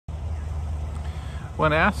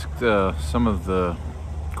When asked some of the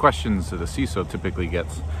questions that a CISO typically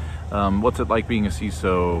gets, what's it like being a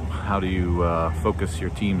CISO? How do you focus your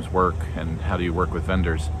team's work, and how do you work with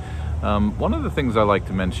vendors? One of the things I like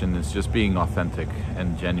to mention is just being authentic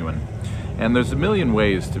and genuine. And there's a million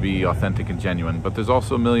ways to be authentic and genuine, but there's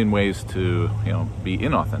also a million ways to be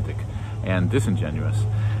inauthentic and disingenuous.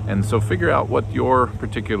 And so figure out what your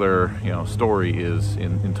particular story is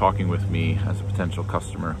in talking with me as a potential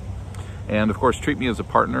customer. And of course, treat me as a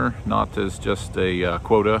partner, not as just a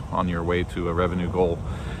quota on your way to a revenue goal.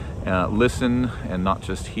 Listen and not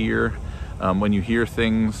just hear. When you hear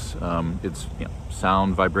things, it's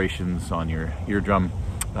sound vibrations on your eardrum.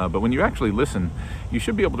 But when you actually listen, you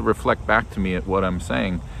should be able to reflect back to me at what I'm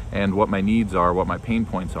saying and what my needs are, what my pain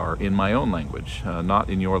points are in my own language, not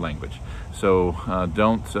in your language. So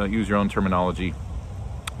don't use your own terminology.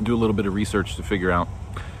 Do a little bit of research to figure out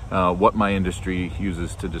what my industry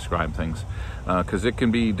uses to describe things, because it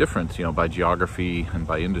can be different, by geography and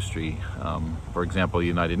by industry. For example, the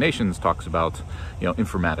United Nations talks about,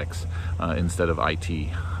 informatics instead of IT.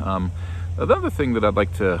 The other thing that I'd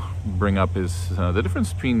like to bring up is the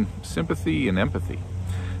difference between sympathy and empathy.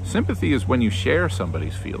 Sympathy is when you share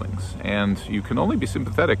somebody's feelings, and you can only be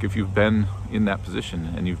sympathetic if you've been in that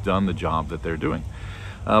position and you've done the job that they're doing.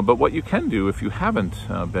 But what you can do if you haven't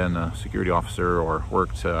been a security officer or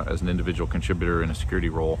worked as an individual contributor in a security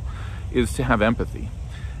role is to have empathy.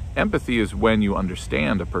 Empathy is when you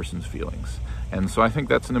understand a person's feelings. And so I think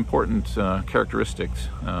that's an important characteristic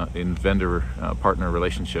in vendor-partner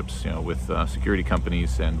relationships, with security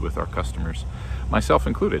companies and with our customers, myself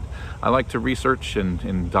included. I like to research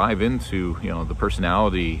and dive into, the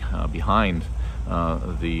personality behind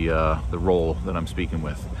the role that I'm speaking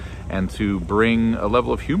with, and to bring a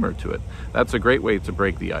level of humor to it. That's a great way to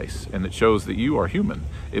break the ice, and it shows that you are human.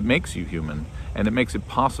 It makes you human, and it makes it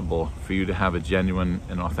possible for you to have a genuine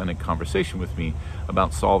and authentic conversation with me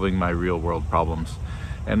about solving my real-world problems.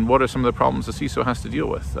 And what are some of the problems a CISO has to deal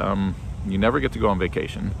with? You never get to go on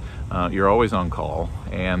vacation. You're always on call,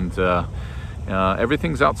 and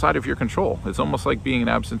everything's outside of your control. It's almost like being an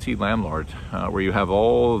absentee landlord, where you have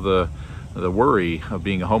all the worry of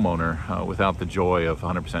being a homeowner without the joy of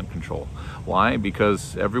 100% control. Why?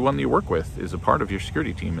 Because everyone you work with is a part of your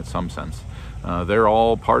security team in some sense. They're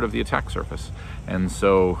all part of the attack surface, and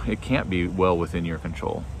so it can't be well within your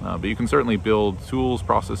control. But you can certainly build tools,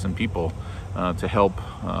 process, and people to help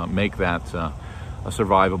make that a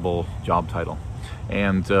survivable job title.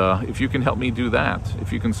 And if you can help me do that,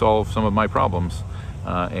 if you can solve some of my problems,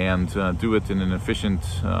 and do it in an efficient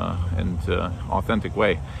and authentic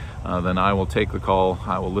way, then I will take the call,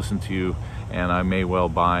 I will listen to you, and I may well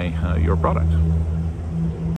buy your product.